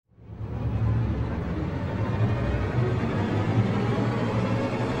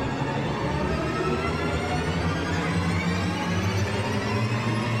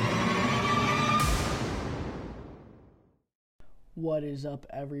What is up,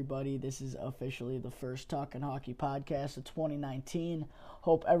 everybody? This is officially the first Talkin' Hockey podcast of 2019.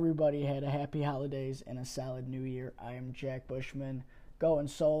 Hope everybody had a happy holidays and a solid new year. I am Jack Bushman, going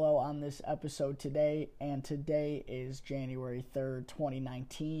solo on this episode today, and today is January 3rd,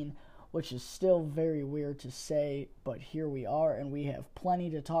 2019, which is still very weird to say, but here we are, and we have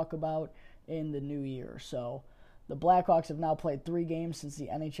plenty to talk about in the new year. So, the Blackhawks have now played 3 games since the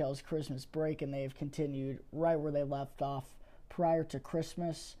NHL's Christmas break, and they have continued right where they left off prior to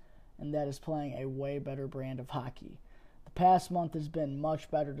Christmas, and that is playing a way better brand of hockey. The past month has been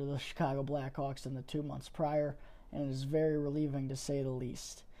much better to the Chicago Blackhawks than the 2 months prior, and it is very relieving to say the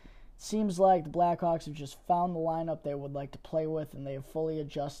least. It seems like the Blackhawks have just found the lineup they would like to play with, and they have fully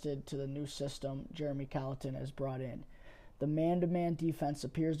adjusted to the new system Jeremy Colliton has brought in. The man-to-man defense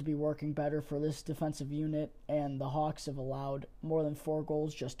appears to be working better for this defensive unit, and the Hawks have allowed more than 4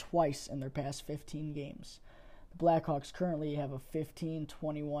 goals just twice in their past 15 games. The Blackhawks currently have a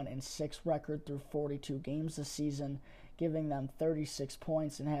 15-21-6 record through 42 games this season, giving them 36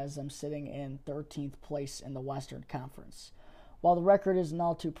 points and has them sitting in 13th place in the Western Conference. While the record isn't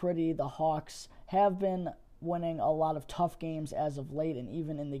all too pretty, the Hawks have been winning a lot of tough games as of late, and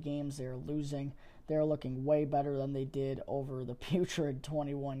even in the games they're losing, they're looking way better than they did over the putrid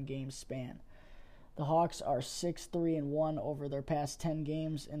 21-game span. The Hawks are 6-3-1 over their past 10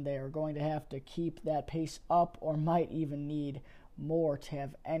 games, and they are going to have to keep that pace up or might even need more to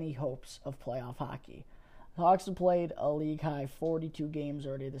have any hopes of playoff hockey. The Hawks have played a league-high 42 games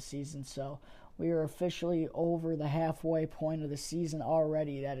already this season, so we are officially over the halfway point of the season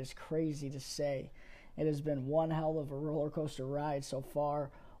already. That is crazy to say. It has been one hell of a roller coaster ride so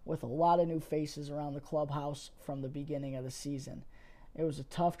far, with a lot of new faces around the clubhouse from the beginning of the season. It was a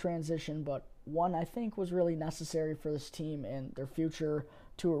tough transition, but one I think was really necessary for this team and their future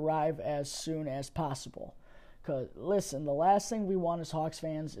to arrive as soon as possible. Because, listen, the last thing we want as Hawks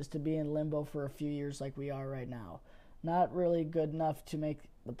fans is to be in limbo for a few years like we are right now. Not really good enough to make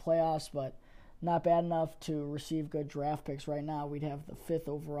the playoffs, but not bad enough to receive good draft picks right now. We'd have the 5th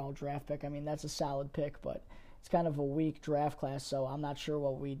overall draft pick. I mean, that's a solid pick, but it's kind of a weak draft class, so I'm not sure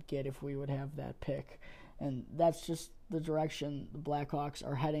what we'd get if we would have that pick. And that's just the direction the Blackhawks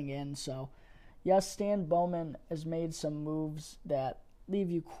are heading in. So, yes, Stan Bowman has made some moves that leave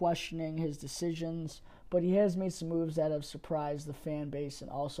you questioning his decisions, but he has made some moves that have surprised the fan base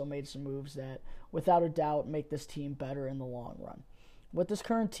and also made some moves that, without a doubt, make this team better in the long run. With this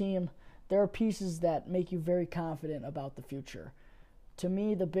current team, there are pieces that make you very confident about the future. To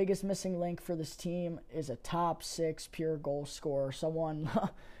me, the biggest missing link for this team is a top 6 pure goal scorer, someone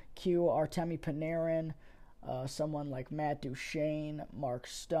cue Artemi Panarin, someone like Matt Duchene, Mark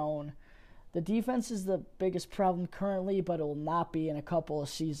Stone. The defense is the biggest problem currently, but it will not be in a couple of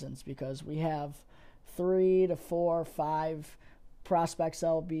seasons because we have 3 to 4, 5 prospects that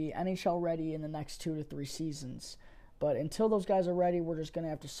will be NHL ready in the next 2 to 3 seasons. But until those guys are ready, we're just going to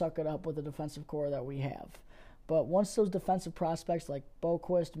have to suck it up with the defensive core that we have. But once those defensive prospects like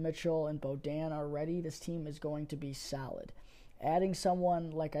Boqvist, Mitchell, and Beaudin are ready, this team is going to be solid. Adding someone,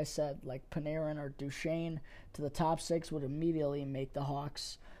 like I said, like Panarin or Duchene to the top 6 would immediately make the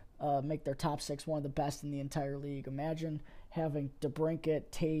Hawks make their top 6 one of the best in the entire league. Imagine having DeBrincat,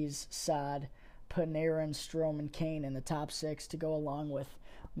 Taves, Saad, Panarin, Strome, and Kane in the top 6 to go along with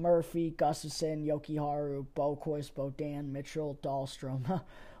Murphy, Gustafsson, Jokiharju, Boqvist, Beaudin, Mitchell, Dahlstrom.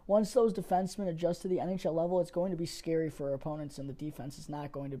 Once those defensemen adjust to the NHL level, it's going to be scary for our opponents, and the defense is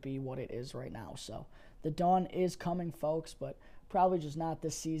not going to be what it is right now. So the dawn is coming, folks, but probably just not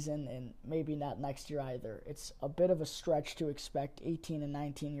this season and maybe not next year either. It's a bit of a stretch to expect 18 and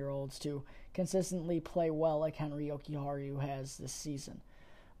 19-year-olds to consistently play well like Henri Jokiharju has this season.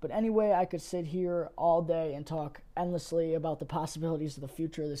 But anyway, I could sit here all day and talk endlessly about the possibilities of the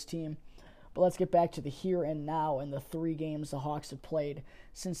future of this team. But let's get back to the here and now and the 3 games the Hawks have played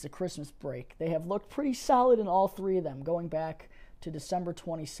since the Christmas break. They have looked pretty solid in all 3 of them. Going back to December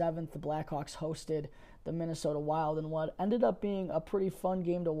 27th, the Blackhawks hosted the Minnesota Wild in what ended up being a pretty fun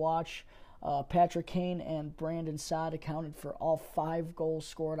game to watch. Patrick Kane and Brandon Saad accounted for all 5 goals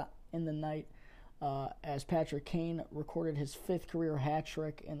scored in the night, as Patrick Kane recorded his 5th career hat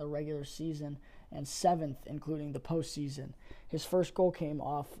trick in the regular season and 7th, including the postseason. His first goal came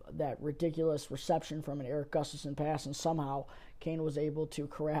off that ridiculous reception from an Erik Gustafsson pass, and somehow Kane was able to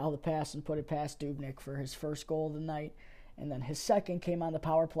corral the pass and put it past Dubnyk for his first goal of the night. And then his second came on the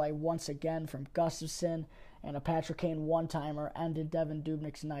power play once again from Gustafsson, and a Patrick Kane one-timer ended Devan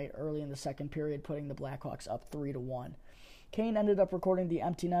Dubnyk's night early in the second period, putting the Blackhawks up 3-1. Kane ended up recording the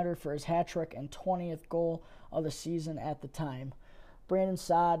empty netter for his hat trick and 20th goal of the season at the time. Brandon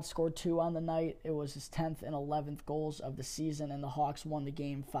Saad scored 2 on the night. It was his 10th and 11th goals of the season, and the Hawks won the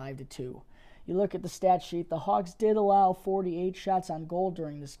game 5-2. You look at the stat sheet, the Hawks did allow 48 shots on goal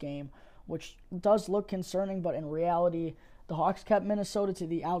during this game, which does look concerning, but in reality, the Hawks kept Minnesota to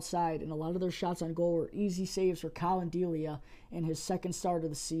the outside, and a lot of their shots on goal were easy saves for Collin Delia in his second start of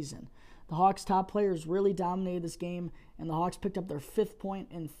the season. The Hawks' top players really dominated this game, and the Hawks picked up their 5th point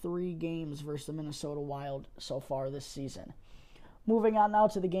in 3 games versus the Minnesota Wild so far this season. Moving on now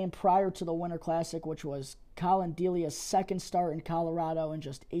to the game prior to the Winter Classic, which was Collin Delia's second start in Colorado in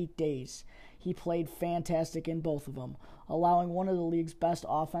just 8 days. He played fantastic in both of them, allowing one of the league's best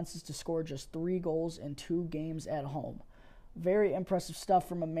offenses to score just 3 goals in 2 games at home. Very impressive stuff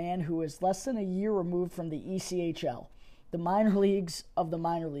from a man who is less than a year removed from the ECHL, the minor leagues of the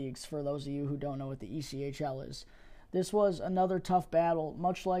minor leagues, for those of you who don't know what the ECHL is. This was another tough battle,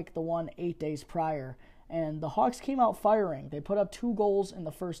 much like the one 8 days prior, and the Hawks came out firing. They put up 2 goals in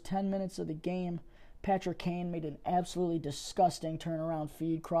the first 10 minutes of the game. Patrick Kane made an absolutely disgusting turnaround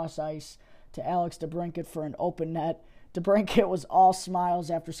feed cross ice to Alex DeBrincat for an open net. DeBrincat was all smiles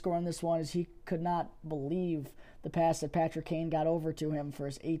after scoring this one, as he could not believe the pass that Patrick Kane got over to him for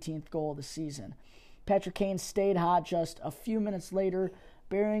his 18th goal of the season. Patrick Kane stayed hot just a few minutes later,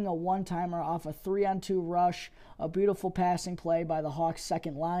 burying a one-timer off a 3-on-2 rush, a beautiful passing play by the Hawks'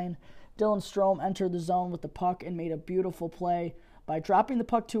 second line. Dylan Strome entered the zone with the puck and made a beautiful play by dropping the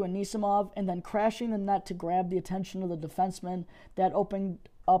puck to Anisimov and then crashing the net to grab the attention of the defenseman. That opened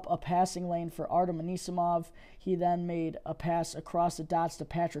up a passing lane for Artem Anisimov. He then made a pass across the dots to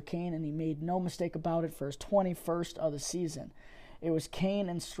Patrick Kane, and he made no mistake about it for his 21st of the season. It was Kane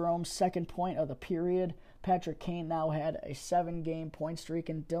and Strome's second point of the period. Patrick Kane now had a 7-game point streak,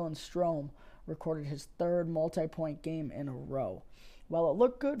 and Dylan Strome recorded his 3rd multi-point game in a row. While it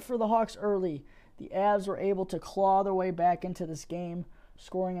looked good for the Hawks early, the Avs were able to claw their way back into this game,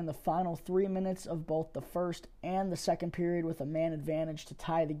 scoring in the final 3 minutes of both the first and the second period with a man advantage to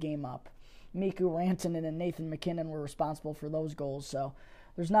tie the game up. Mikko Rantanen and Nathan MacKinnon were responsible for those goals, so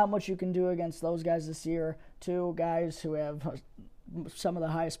there's not much you can do against those guys this year. 2 guys who have some of the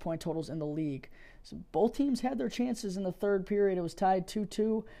highest point totals in the league. So both teams had their chances in the third period. It was tied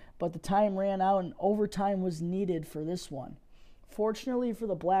 2-2, but the time ran out and overtime was needed for this one. Fortunately for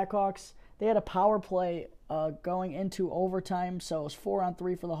the Blackhawks, they had a power play going into overtime, so it was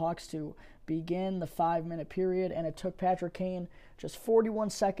 4-on-3 for the Hawks to begin the 5-minute period, and it took Patrick Kane just 41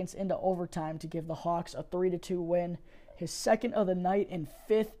 seconds into overtime to give the Hawks a 3-2 win, his second of the night and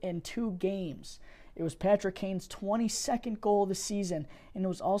 5th in 2 games. It was Patrick Kane's 22nd goal of the season, and it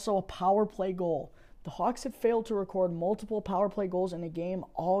was also a power play goal. The Hawks have failed to record multiple power play goals in a game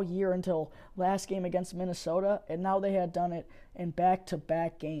all year until last game against Minnesota, and now they had done it in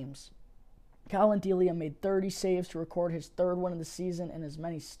back-to-back games. Collin Delia made 30 saves to record his 3rd win of the season in as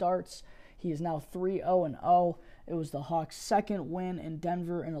many starts. He is now 3-0-0. It was the Hawks' 2nd win in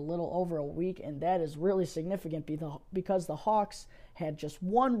Denver in a little over a week, and that is really significant because the Hawks had just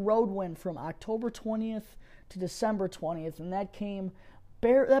 1 road win from October 20th to December 20th, and that came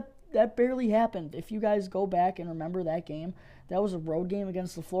that barely happened. If you guys go back and remember that game, that was a road game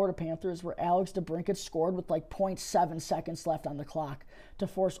against the Florida Panthers where Alex DeBrincat scored with like 0.7 seconds left on the clock to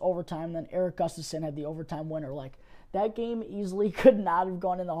force overtime. Then Eric Gustafsson had the overtime winner. Like, that game easily could not have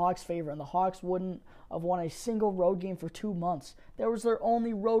gone in the Hawks' favor, and the Hawks wouldn't have won a single road game for 2 months. That was their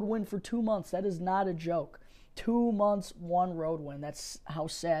only road win for 2 months. That is not a joke. 2 months, 1 road win. That's how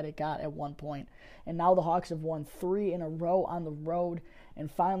sad it got at one point. And now the Hawks have won 3 in a row on the road and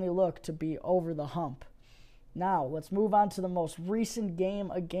finally look to be over the hump. Now, let's move on to the most recent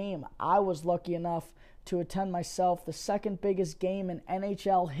game, a game I was lucky enough to attend myself, the second biggest game in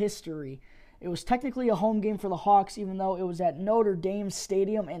NHL history. It was technically a home game for the Hawks, even though it was at Notre Dame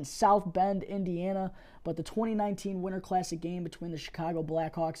Stadium in South Bend, Indiana, but the 2019 Winter Classic game between the Chicago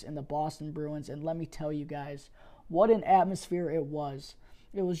Blackhawks and the Boston Bruins, and let me tell you guys, what an atmosphere it was.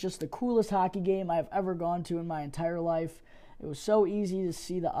 It was just the coolest hockey game I've ever gone to in my entire life. It was so easy to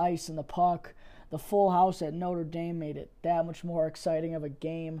see the ice and the puck. The full house at Notre Dame made it that much more exciting of a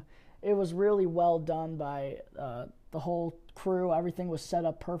game. It was really well done by the whole crew. Everything was set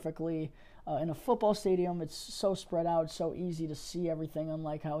up perfectly. In a football stadium, it's so spread out, so easy to see everything,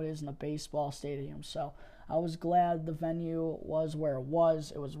 unlike how it is in a baseball stadium. So I was glad the venue was where it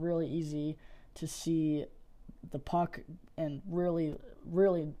was. It was really easy to see the puck and really,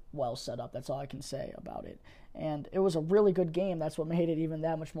 really well set up. That's all I can say about it. And it was a really good game. That's what made it even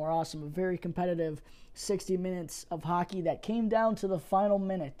that much more awesome. A very competitive 60 minutes of hockey that came down to the final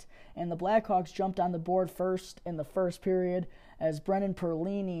minute. And the Blackhawks jumped on the board first in the first period as Brendan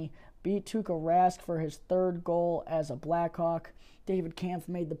Perlini beat Tuukka Rask for his third goal as a Blackhawk. David Kampf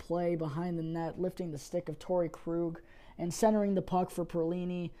made the play behind the net, lifting the stick of Torrey Krug and centering the puck for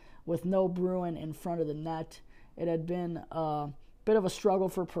Perlini with no Bruin in front of the net. It had been a bit of a struggle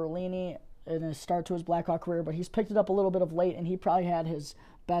for Perlini in his start to his Blackhawk career, but he's picked it up a little bit of late, and he probably had his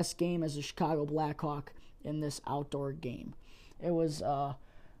best game as a Chicago Blackhawk in this outdoor game. It was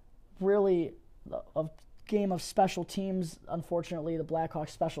really a game of special teams. Unfortunately, the Blackhawks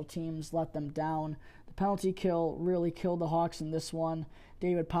special teams let them down. The penalty kill really killed the Hawks in this one.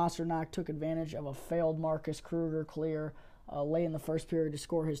 David Pastrnak took advantage of a failed Marcus Kruger clear late in the first period to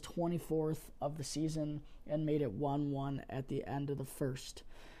score his 24th of the season and made it 1-1 at the end of the first.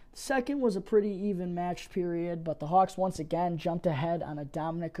 The second was a pretty even matched period, but the Hawks once again jumped ahead on a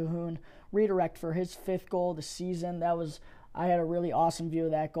Dominic Cahoon redirect for his 5th goal of the season. I had a really awesome view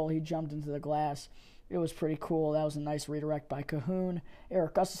of that goal. He jumped into the glass. It was pretty cool. That was a nice redirect by Cahoon.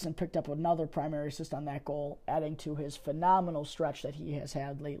 Erik Gustafsson picked up another primary assist on that goal, adding to his phenomenal stretch that he has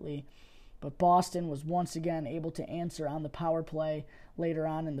had lately. But Boston was once again able to answer on the power play later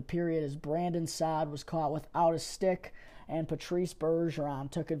on in the period as Brandon Saad was caught without a stick, and Patrice Bergeron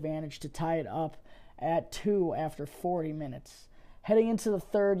took advantage to tie it up at 2 after 40 minutes. Heading into the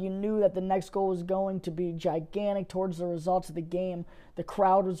third, you knew that the next goal was going to be gigantic towards the results of the game. The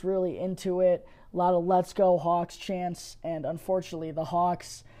crowd was really into it. A lot of "Let's go Hawks" chants, and unfortunately the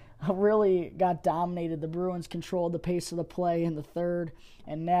Hawks really got dominated. The Bruins controlled the pace of the play in the third,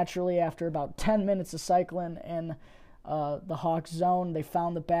 and naturally after about 10 minutes of cycling in the Hawks zone, they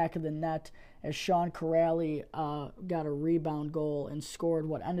found the back of the net as Sean Kuraly got a rebound goal and scored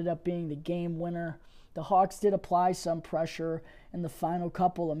what ended up being the game winner. The Hawks did apply some pressure in the final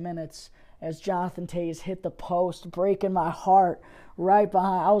couple of minutes as Jonathan Toews hit the post, breaking my heart.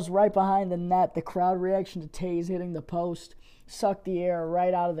 I was right behind the net. The crowd reaction to Toews hitting the post sucked the air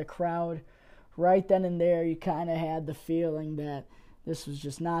right out of the crowd. Right then and there, you kind of had the feeling that this was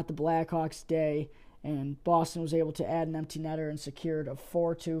just not the Blackhawks' day, and Boston was able to add an empty netter and secured a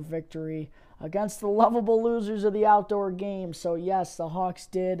 4-2 victory against the lovable losers of the outdoor game. So yes, the Hawks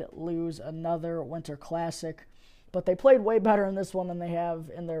did lose another Winter Classic, but they played way better in this one than they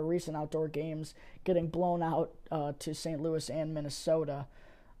have in their recent outdoor games, getting blown out to St. Louis and Minnesota.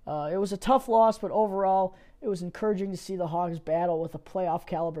 It was a tough loss, but overall, it was encouraging to see the Hawks battle with a playoff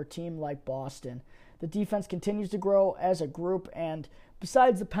caliber team like Boston. The defense continues to grow as a group, and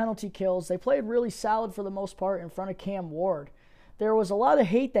besides the penalty kills, they played really solid for the most part in front of Cam Ward. There was a lot of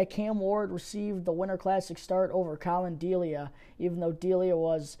hate that Cam Ward received the Winter Classic start over Colin Delia, even though Delia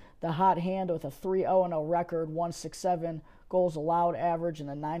was the hot hand with a 3-0-0 record, 167 goals allowed average,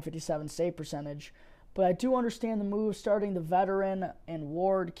 and a .957 save percentage. But I do understand the move, starting the veteran and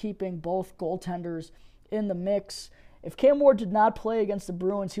Ward, keeping both goaltenders in the mix. If Cam Ward did not play against the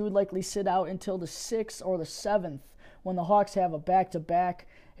Bruins, he would likely sit out until the 6th or the 7th when the Hawks have a back-to-back.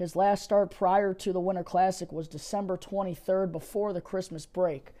 His last start prior to the Winter Classic was December 23rd, before the Christmas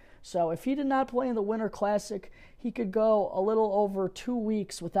break. So if he did not play in the Winter Classic, he could go a little over 2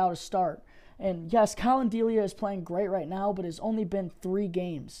 weeks without a start. And yes, Colin Delia is playing great right now, but it's only been 3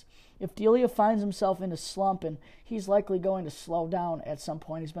 games. If Delia finds himself in a slump, and he's likely going to slow down at some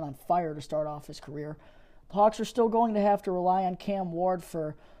point, he's been on fire to start off his career, the Hawks are still going to have to rely on Cam Ward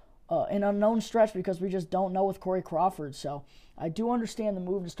for an unknown stretch because we just don't know with Corey Crawford. So I do understand the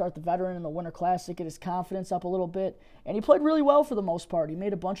move to start the veteran in the Winter Classic, get his confidence up a little bit, and he played really well for the most part. He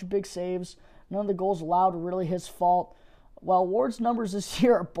made a bunch of big saves. None of the goals allowed were really his fault. While Ward's numbers this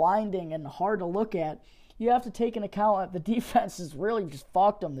year are blinding and hard to look at, you have to take into account that the defense has really just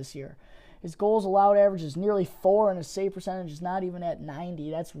fucked him this year. His goals allowed average is nearly 4, and his save percentage is not even at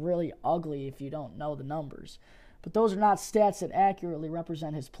 90. That's really ugly if you don't know the numbers. But those are not stats that accurately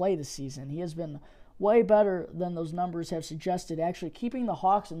represent his play this season. He has been way better than those numbers have suggested, actually keeping the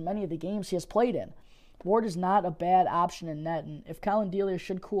Hawks in many of the games he has played in. Ward is not a bad option in net, and if Colin Delia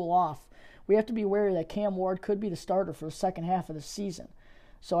should cool off, we have to be wary that Cam Ward could be the starter for the second half of the season.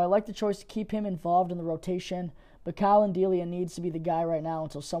 So I like the choice to keep him involved in the rotation, but Colin Delia needs to be the guy right now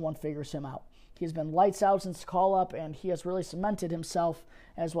until someone figures him out. He's been lights out since call-up, and he has really cemented himself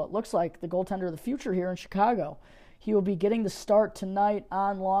as what looks like the goaltender of the future here in Chicago. He will be getting the start tonight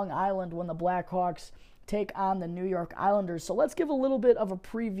on Long Island when the Blackhawks take on the New York Islanders. So let's give a little bit of a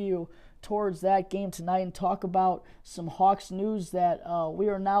preview towards that game tonight and talk about some Hawks news that we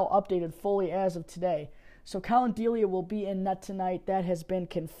are now updated fully as of today. So Colin Delia will be in net tonight. That has been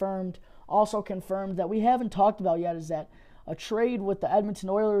confirmed. Also confirmed that we haven't talked about yet is that a trade with the Edmonton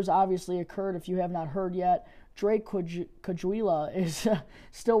Oilers obviously occurred. If you have not heard yet, Drake Caggiula is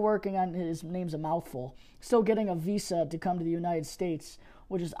still working on, his name's a mouthful, still getting a visa to come to the United States.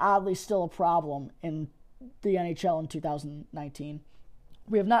 which is oddly still a problem in the NHL in 2019.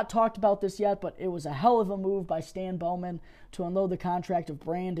 We have not talked about this yet, but it was a hell of a move by Stan Bowman to unload the contract of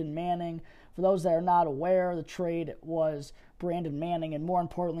Brandon Manning. For those that are not aware, the trade was Brandon Manning, and more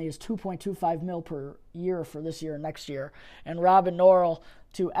importantly, is $2.25 million per year for this year and next year, and Robin Norrell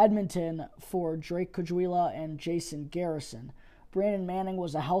to Edmonton for Drake Caggiula and Jason Garrison. Brandon Manning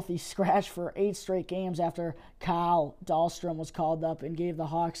was a healthy scratch for 8 straight games after Kyle Dahlstrom was called up and gave the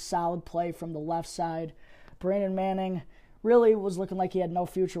Hawks solid play from the left side. Brandon Manning really was looking like he had no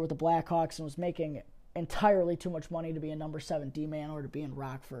future with the Blackhawks and was making entirely too much money to be a number 7 D-man or to be in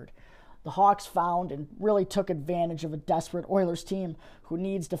Rockford. The Hawks found and really took advantage of a desperate Oilers team who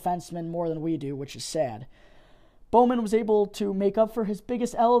needs defensemen more than we do, which is sad. Bowman was able to make up for his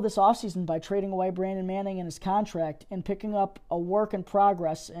biggest L of this offseason by trading away Brandon Manning and his contract and picking up a work in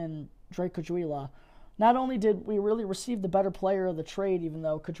progress in Drake Caggiula. Not only did we really receive the better player of the trade, even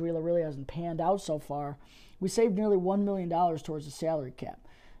though Caggiula really hasn't panned out so far, we saved nearly $1 million towards the salary cap.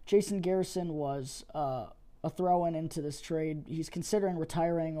 Jason Garrison was a throw-in into this trade. He's considering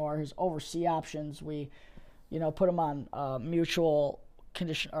retiring, or his overseas options. We, put him on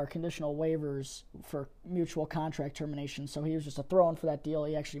conditional waivers for mutual contract termination. So he was just a throw-in for that deal.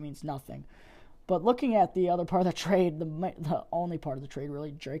 He actually means nothing. But looking at the other part of the trade, the only part of the trade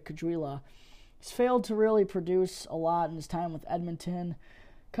really, Drake Caggiula, he's failed to really produce a lot in his time with Edmonton.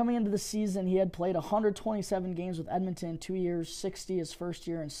 Coming into the season, he had played 127 games with Edmonton, 2 years, 60 his first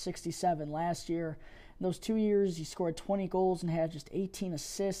year and 67 last year. In those 2 years, he scored 20 goals and had just 18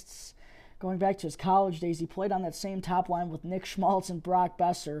 assists. Going back to his college days, he played on that same top line with Nick Schmaltz and Brock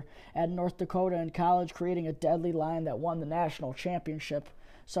Besser at North Dakota in college, creating a deadly line that won the national championship.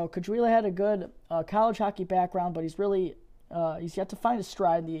 So Caggiula had a good college hockey background, but he's yet to find his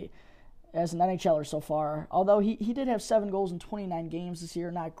stride as an NHLer so far. Although he did have 7 goals in 29 games this year,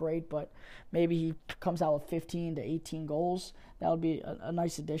 not great, but maybe he comes out with 15 to 18 goals. That would be a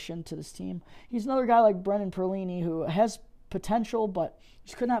nice addition to this team. He's another guy like Brendan Perlini who has potential, but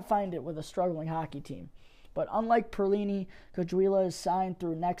just could not find it with a struggling hockey team. But unlike Perlini, Caggiula is signed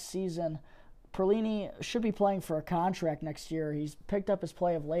through next season. Perlini should be playing for a contract next year. He's picked up his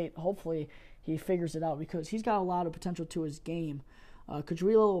play of late. Hopefully he figures it out because he's got a lot of potential to his game.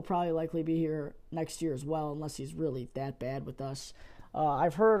 Caggiula will probably likely be here next year as well, unless he's really that bad with us.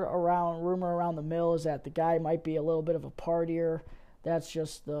 I've heard rumor around the mill is that the guy might be a little bit of a partier. That's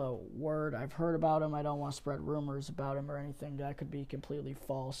just the word I've heard about him. I don't want to spread rumors about him or anything. That could be completely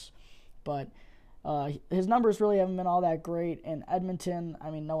false. But his numbers really haven't been all that great in Edmonton. I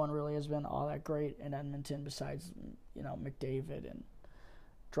mean, no one really has been all that great in Edmonton besides, McDavid and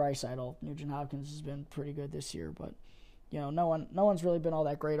Draisaitl. Nugent Hopkins has been pretty good this year, but no one's really been all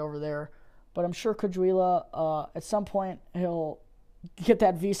that great over there. But I'm sure Caggiula, at some point, he'll get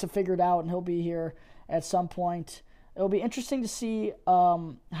that visa figured out, and he'll be here at some point. It'll be interesting to see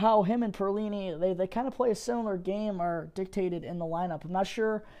how him and Perlini, they kind of play a similar game, are dictated in the lineup. I'm not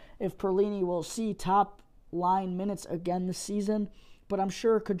sure if Perlini will see top line minutes again this season, but I'm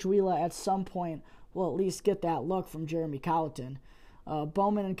sure Caggiula at some point will at least get that look from Jeremy Colleton.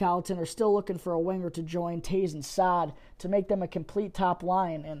 Bowman and Colleton are still looking for a winger to join Taze and Saad to make them a complete top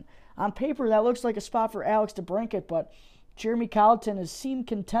line. And on paper, that looks like a spot for Alex DeBrincat, but Jeremy Colleton has seemed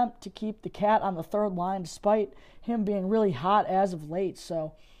content to keep the Cat on the third line despite him being really hot as of late.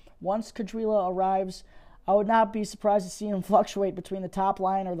 So once Caggiula arrives, I would not be surprised to see him fluctuate between the top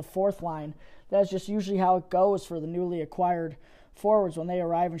line or the fourth line. That's just usually how it goes for the newly acquired forwards when they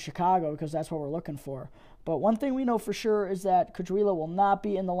arrive in Chicago, because that's what we're looking for. But one thing we know for sure is that Caggiula will not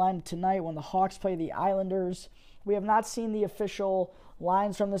be in the lineup tonight when the Hawks play the Islanders. We have not seen the official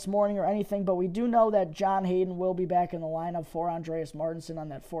lines from this morning or anything, but we do know that John Hayden will be back in the lineup for Andreas Martinson on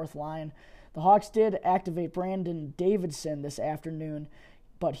that fourth line. The Hawks did activate Brandon Davidson this afternoon,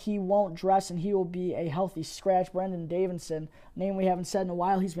 but he won't dress and he will be a healthy scratch. Brendan Davidson, name we haven't said in a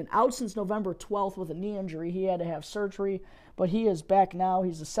while. He's been out since November 12th with a knee injury. He had to have surgery, but he is back now.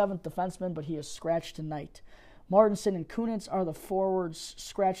 He's the 7th defenseman, but he is scratched tonight. Martinson and Kunitz are the forwards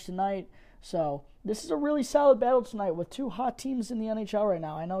scratched tonight. So this is a really solid battle tonight with two hot teams in the NHL right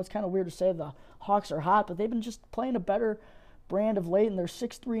now. I know it's kind of weird to say the Hawks are hot, but they've been just playing a better brand of late, and they're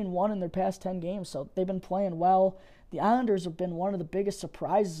 6-3-1 in their past 10 games, so they've been playing well. The Islanders have been one of the biggest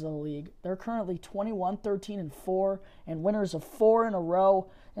surprises of the league. They're currently 21-13-4 and winners of 4 in a row,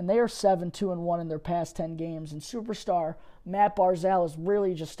 and they are 7-2-1 in their past 10 games. And superstar Matt Barzal is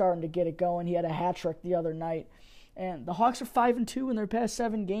really just starting to get it going. He had a hat trick the other night. And the Hawks are 5-2 in their past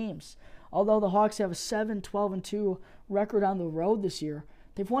 7 games. Although the Hawks have a 7-12-2 record on the road this year,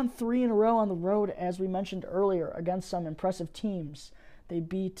 they've won 3 in a row on the road, as we mentioned earlier, against some impressive teams. They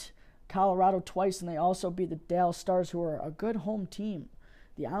beat Colorado twice, and they also beat the Dallas Stars, who are a good home team.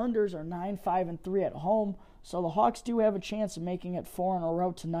 The Islanders are 9-5-3 at home, so the Hawks do have a chance of making it 4 in a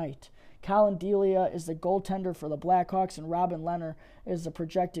row tonight. Colin Delia is the goaltender for the Blackhawks, and Robin Lehner is the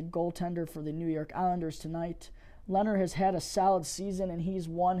projected goaltender for the New York Islanders tonight. Lehner has had a solid season, and he's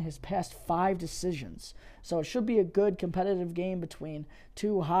won his past 5 decisions. So it should be a good competitive game between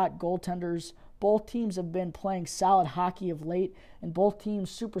two hot goaltenders. Both teams have been playing solid hockey of late, and both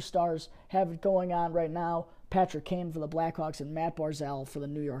teams' superstars have it going on right now. Patrick Kane for the Blackhawks and Matt Barzal for the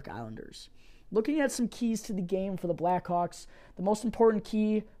New York Islanders. Looking at some keys to the game for the Blackhawks, the most important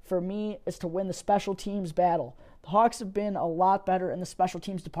key for me is to win the special teams battle. The Hawks have been a lot better in the special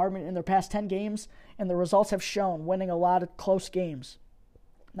teams department in their past 10 games, and the results have shown, winning a lot of close games.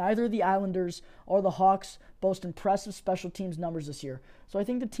 Neither the Islanders or the Hawks boast impressive special teams numbers this year, so I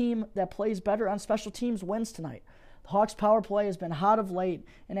think the team that plays better on special teams wins tonight. The Hawks' power play has been hot of late,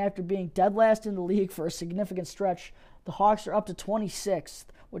 and after being dead last in the league for a significant stretch, the Hawks are up to 26th,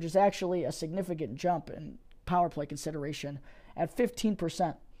 which is actually a significant jump in power play consideration, at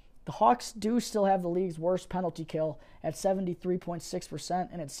 15%. The Hawks do still have the league's worst penalty kill at 73.6%,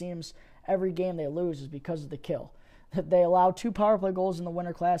 and it seems every game they lose is because of the kill. They allowed 2 power play goals in the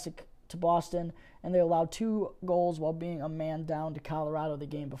Winter Classic to Boston, and they allowed 2 goals while being a man down to Colorado the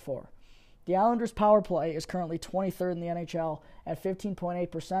game before. The Islanders' power play is currently 23rd in the NHL at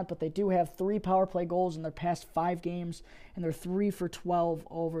 15.8%, but they do have 3 power play goals in their past 5 games, and they're 3 for 12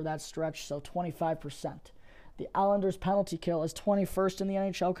 over that stretch, so 25%. The Islanders' penalty kill is 21st in the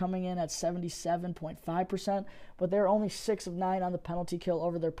NHL, coming in at 77.5%, but they're only 6 of 9 on the penalty kill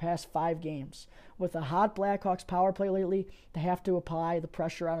over their past 5 games. With a hot Blackhawks power play lately, they have to apply the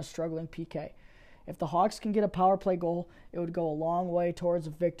pressure on a struggling PK. If the Hawks can get a power play goal, it would go a long way towards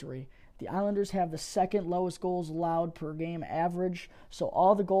a victory. The Islanders have the second lowest goals allowed per game average, so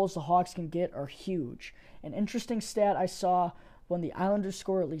all the goals the Hawks can get are huge. An interesting stat I saw: when the Islanders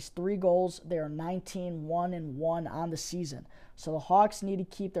score at least 3 goals, they are 19-1-1 on the season. So the Hawks need to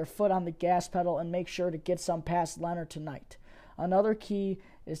keep their foot on the gas pedal and make sure to get some past Lehner tonight. Another key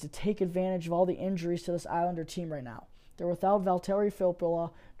is to take advantage of all the injuries to this Islander team right now. They're without Valtteri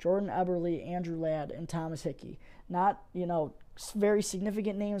Filppula, Jordan Eberle, Andrew Ladd, and Thomas Hickey. Not, very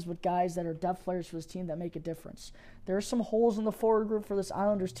significant names, but guys that are depth players for this team that make a difference. There are some holes in the forward group for this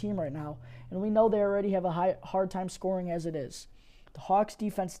Islanders team right now, and we know they already have a hard time scoring as it is. The Hawks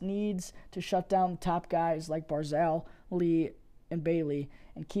defense needs to shut down the top guys like Barzal, Lee, and Bailey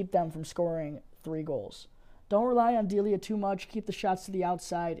and keep them from scoring 3 goals. Don't rely on Delia too much. Keep the shots to the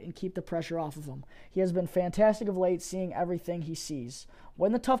outside and keep the pressure off of him. He has been fantastic of late, seeing everything he sees.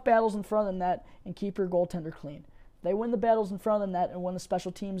 Win the tough battles in front of the net and keep your goaltender clean. If they win the battles in front of the net and win the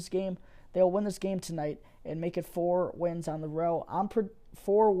special teams game, they'll win this game tonight and make it 4 wins on the road.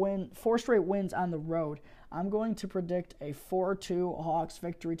 4 straight wins on the road. I'm going to predict a 4-2 Hawks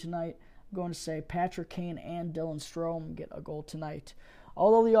victory tonight. I'm going to say Patrick Kane and Dylan Strome get a goal tonight.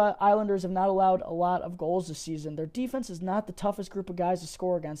 Although the Islanders have not allowed a lot of goals this season, their defense is not the toughest group of guys to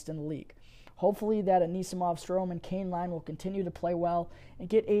score against in the league. Hopefully that Anisimov, Strome, and Kane line will continue to play well and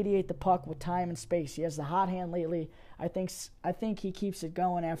get 88 the puck with time and space. He has the hot hand lately. I think he keeps it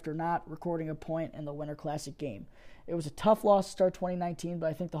going after not recording a point in the Winter Classic game. It was a tough loss to start 2019, but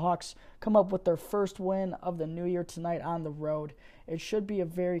I think the Hawks come up with their first win of the new year tonight on the road. It should be a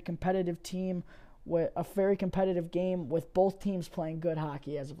very competitive team, with a very competitive game with both teams playing good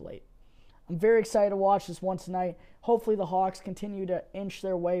hockey as of late. I'm very excited to watch this one tonight. Hopefully the Hawks continue to inch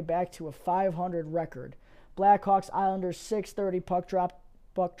their way back to a 500 record. Blackhawks Islanders 6:30 puck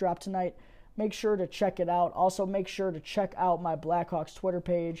drop tonight. Make sure to check it out. Also make sure to check out my Blackhawks Twitter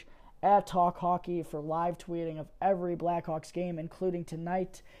page @TalkHockey for live tweeting of every Blackhawks game, including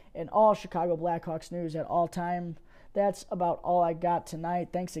tonight, and all Chicago Blackhawks news at all time. That's about all I got tonight.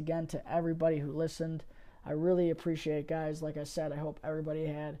 Thanks again to everybody who listened. I really appreciate it, guys. Like I said, I hope everybody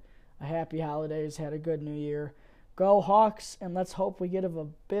had a happy holidays, had a good new year. Go Hawks, and let's hope we get a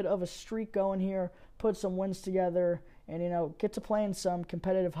bit of a streak going here, put some wins together, and, get to playing some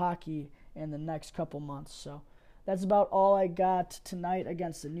competitive hockey in the next couple months. So that's about all I got tonight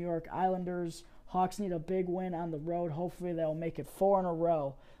against the New York Islanders. Hawks need a big win on the road. Hopefully they'll make it 4 in a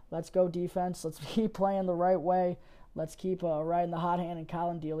row. Let's go defense. Let's keep playing the right way. Let's keep riding the hot hand in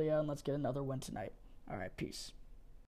Colin Delia, and let's get another win tonight. All right, peace.